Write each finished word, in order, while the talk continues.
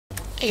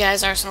Hey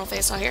guys, Arsenal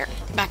Faceall here,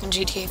 back in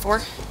GTA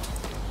 4.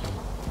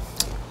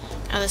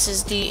 Now this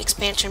is the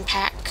expansion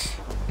pack,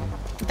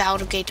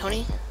 Ballad of Gay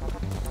Tony.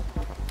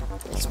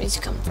 There's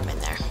music coming from in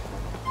there.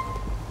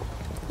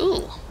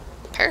 Ooh,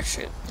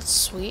 parachute, that's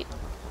sweet.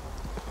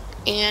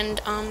 And,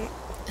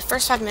 the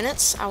first 5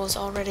 minutes, I was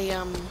already,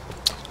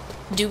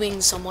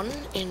 doing someone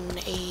in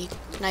a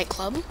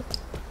nightclub.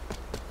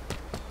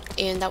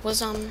 And that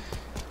was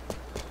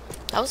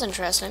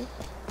interesting.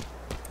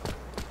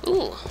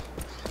 Ooh.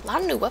 A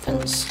lot of new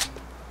weapons.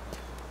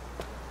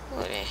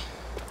 Okay.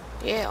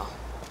 Yeah.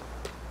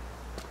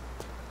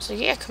 So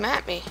yeah, come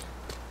at me.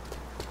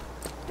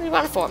 What are you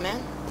running for,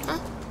 man? Huh?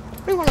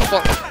 What are you running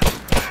for?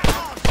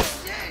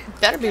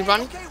 Better be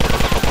running.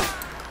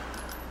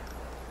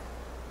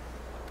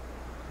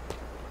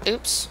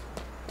 Oops.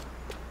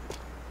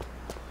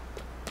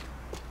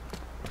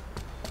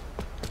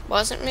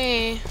 Wasn't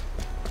me.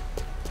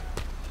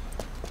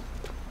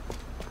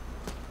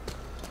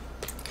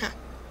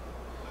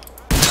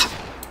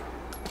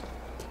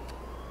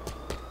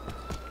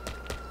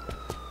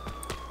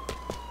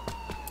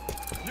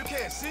 You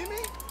can't see me?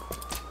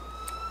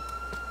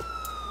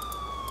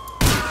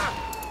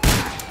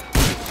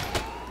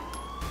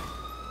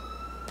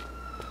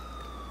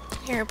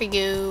 Here we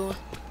go.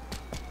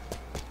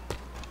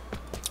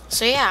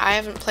 So yeah, I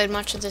haven't played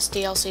much of this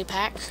DLC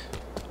pack.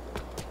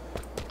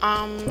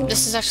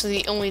 This is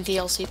actually the only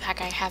DLC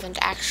pack I haven't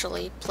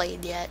actually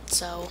played yet,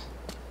 so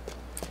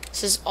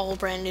this is all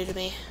brand new to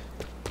me.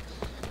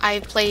 I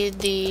played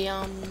the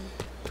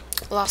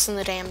Lost in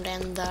the Damned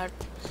and the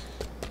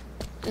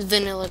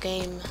vanilla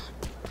game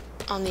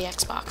on the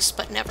Xbox,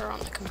 but never on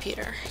the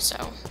computer,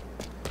 so.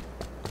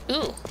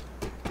 Ooh.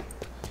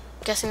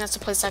 Guessing that's the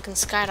place I can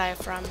skydive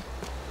from.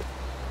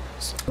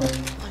 So,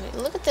 I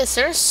mean, look at this,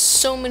 there's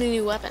so many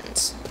new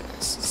weapons.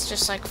 It's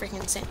just like freaking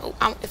insane. Oh,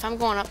 if I'm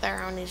going up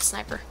there, I'll need a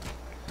sniper.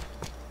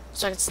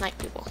 So I can snipe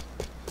people.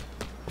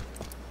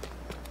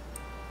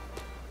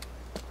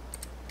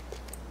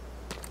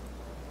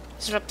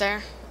 Is it up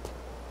there?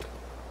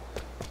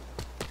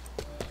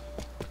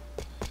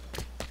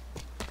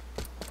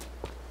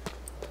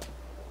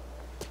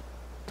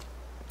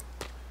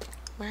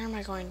 Where am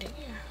I going to?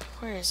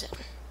 Where is it?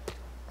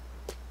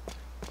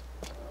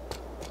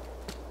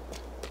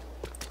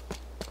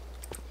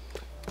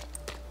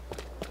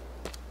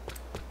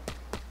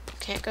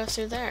 Can't go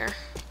through there.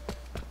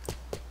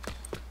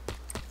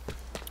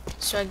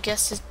 So I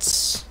guess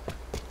it's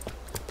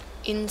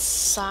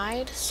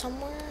inside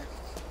somewhere,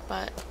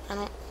 but I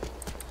don't.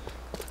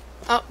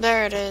 Oh,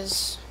 there it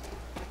is.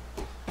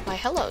 Why,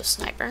 hello,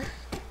 sniper.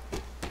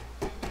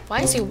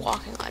 Why is he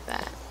walking like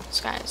that?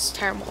 This guy is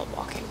terrible at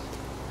walking.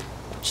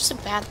 Which is a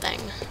bad thing.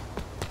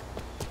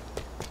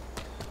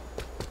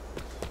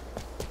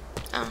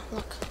 Ah,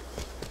 look.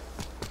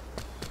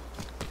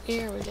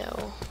 Here we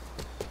go.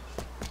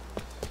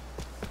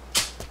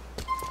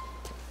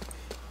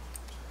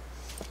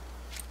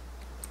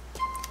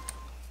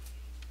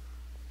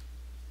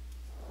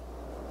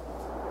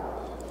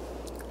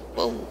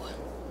 Whoa.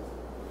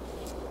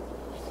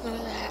 Look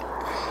at that.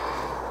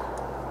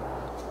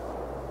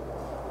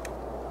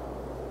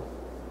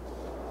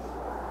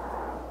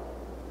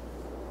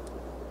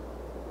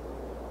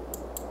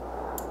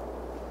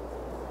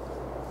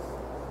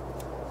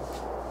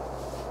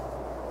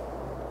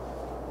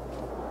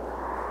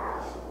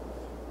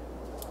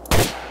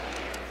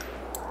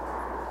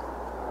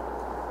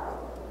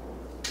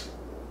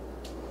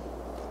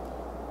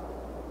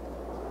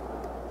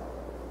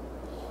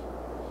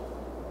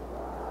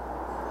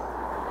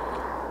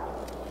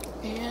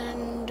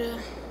 And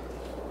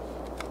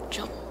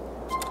jump.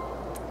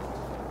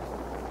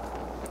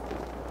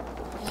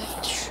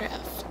 Left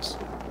shift.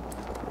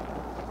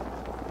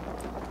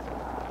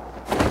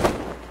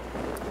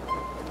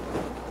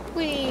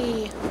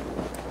 Whee!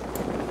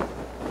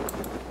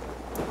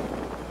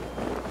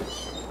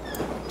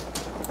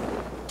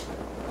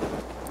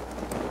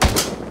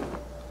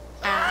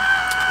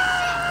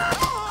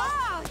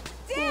 Oh,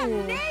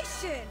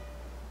 damnation!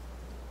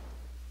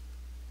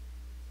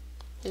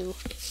 Ooh.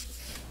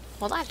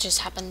 Well, that just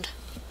happened.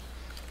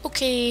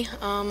 Okay,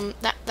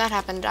 that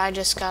happened. I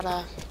just got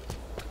a...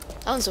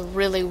 That was a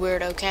really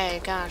weird okay,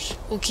 gosh.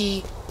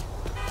 Okay.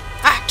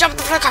 Ah! Jump in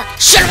the front of the car!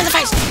 Shoot him in the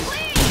face!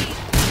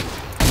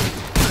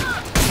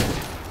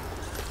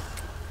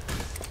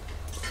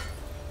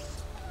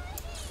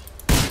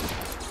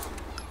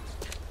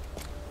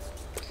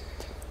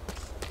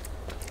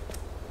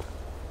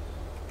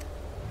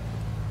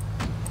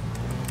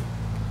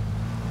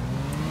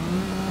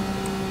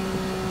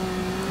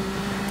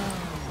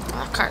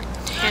 That car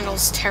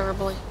handles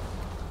terribly.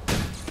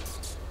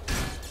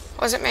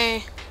 Was it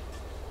me?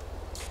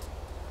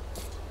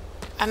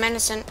 I'm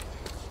innocent.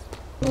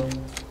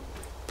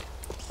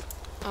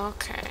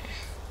 Okay.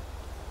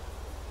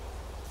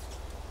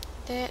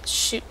 Let's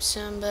shoot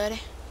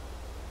somebody.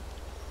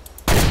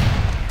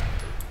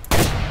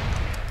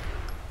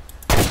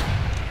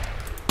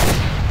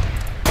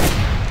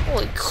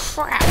 Holy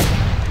crap.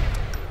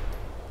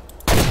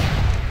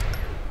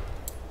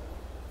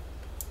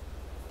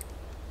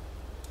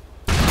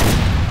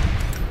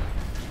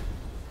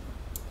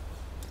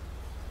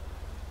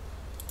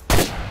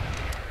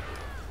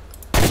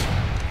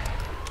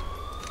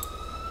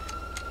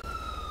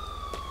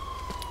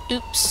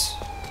 Oops.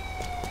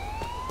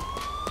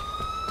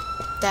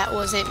 That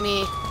wasn't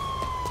me.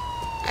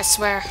 I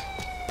swear.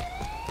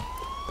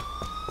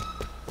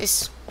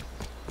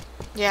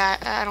 Yeah,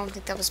 I don't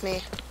think that was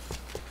me.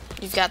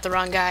 You've got the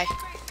wrong guy.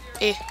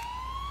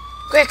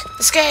 Quick,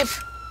 escape!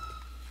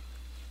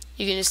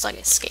 You can just like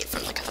escape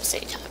from the cops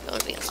anytime. It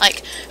would be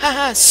like,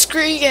 haha,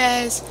 screw you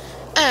guys.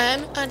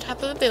 I'm on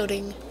top of a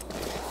building.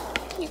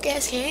 You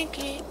guys can't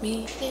get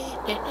me.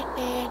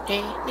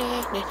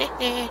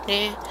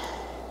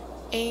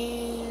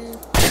 And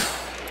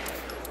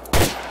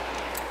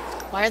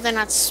why are they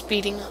not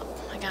speeding up?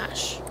 Oh my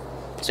gosh.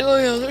 So, oh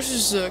yeah, this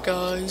is that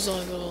guy. He's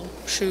like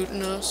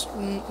shooting us.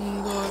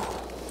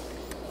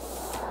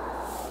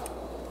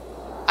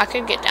 I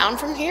could get down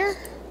from here?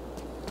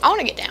 I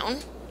want to get down.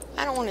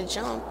 I don't want to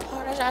jump.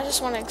 I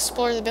just want to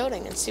explore the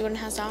building and see what it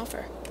has to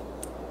offer.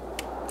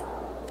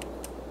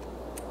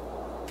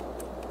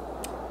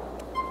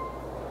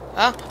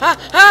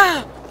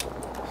 Ah!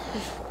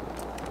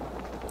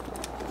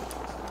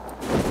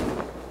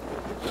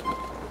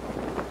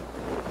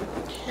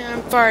 Yeah,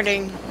 I'm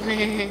farting.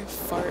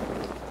 Fart.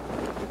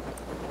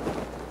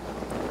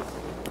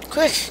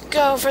 Quick,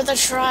 go for the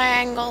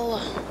triangle.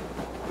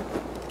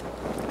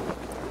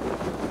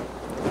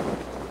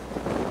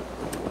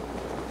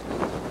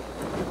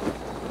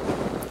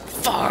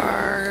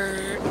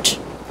 Fart.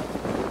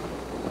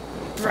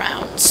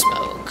 Brown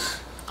smoke.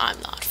 I'm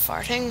not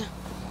farting.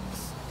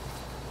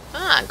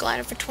 I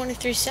glided for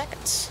 23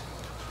 seconds.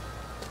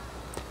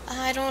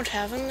 I don't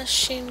have a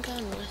machine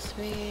gun with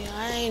me.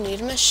 I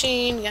need a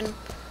machine gun.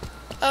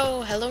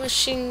 Oh, hello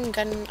machine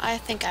gun. I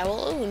think I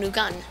will. Ooh, new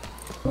gun.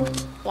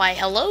 Why,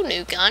 hello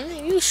new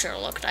gun. You sure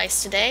look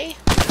nice today.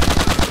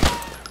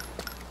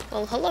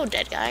 Well, hello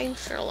dead guy. You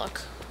sure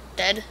look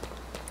dead.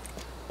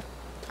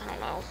 I don't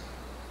know.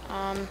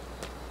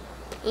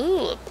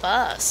 Ooh, a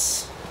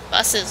bus.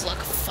 Buses look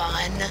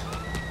fun.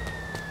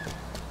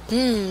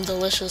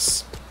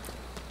 Delicious.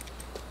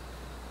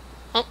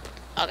 Oh,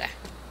 okay.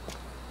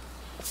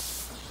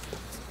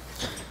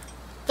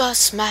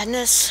 Bus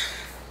madness.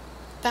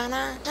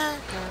 Banana.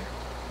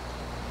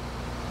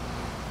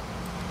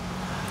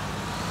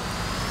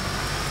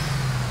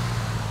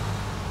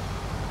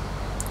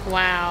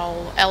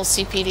 Wow,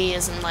 LCPD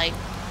is in like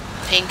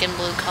pink and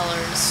blue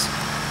colors.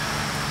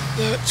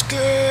 That's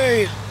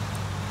gay.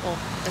 Well,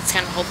 that's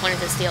kind of the whole point of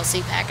this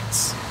DLC pack.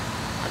 It's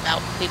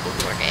about people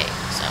who are gay.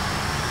 So,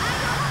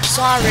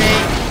 sorry.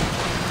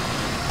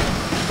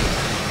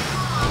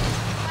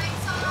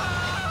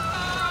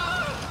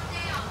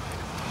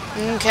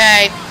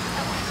 Okay.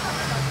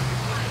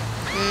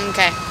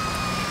 Okay.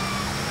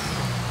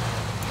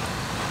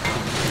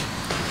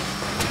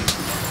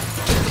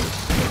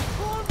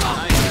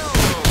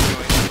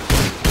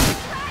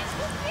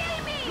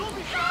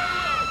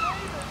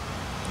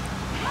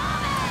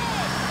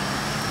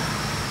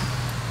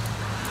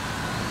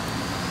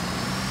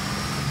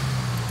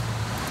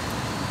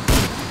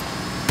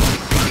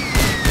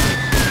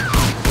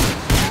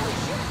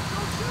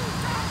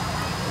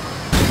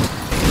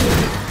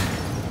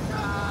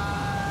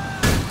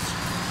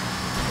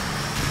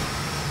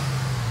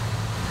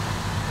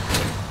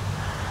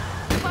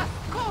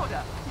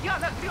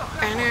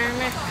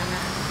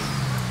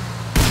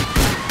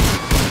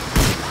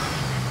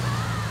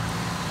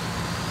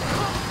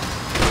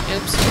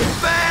 Oops.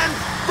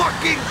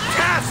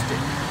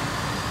 Fan-fucking-tastic!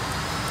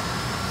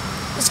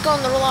 Let's go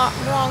in the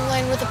wrong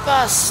lane with the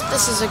bus.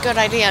 This is a good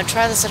idea.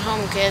 Try this at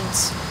home,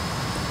 kids.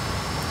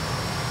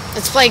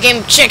 Let's play a game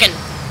of chicken.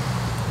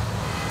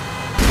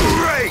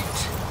 Great!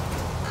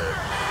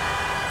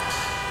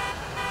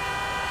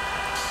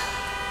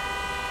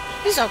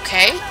 He's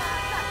okay.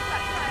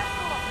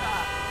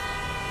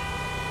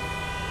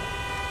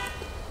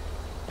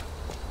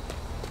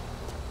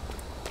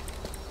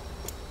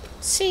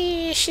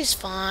 See, she's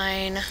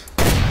fine.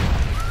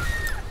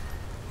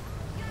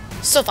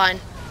 Still fine.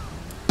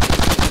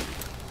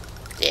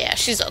 Yeah,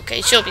 she's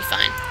okay. She'll be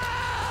fine.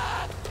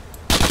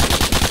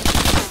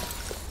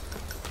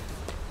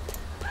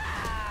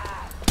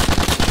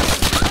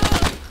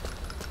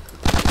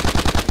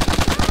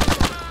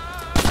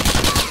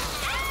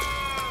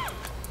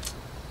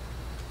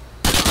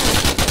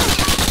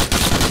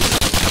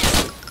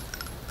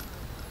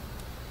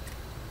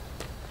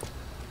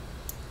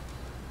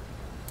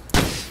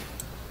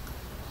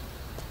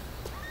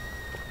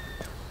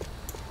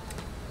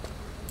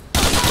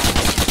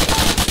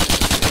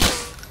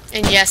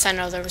 And yes, I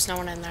know there was no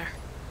one in there.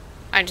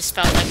 I just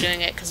felt like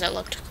doing it because it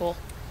looked cool.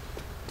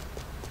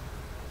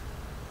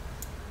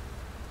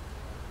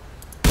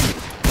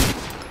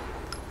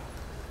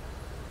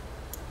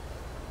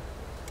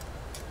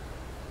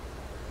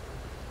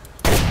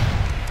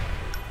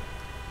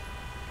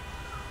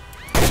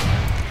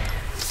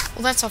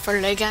 Well, that's all for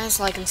today, guys.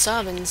 Like and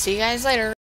sub, and see you guys later.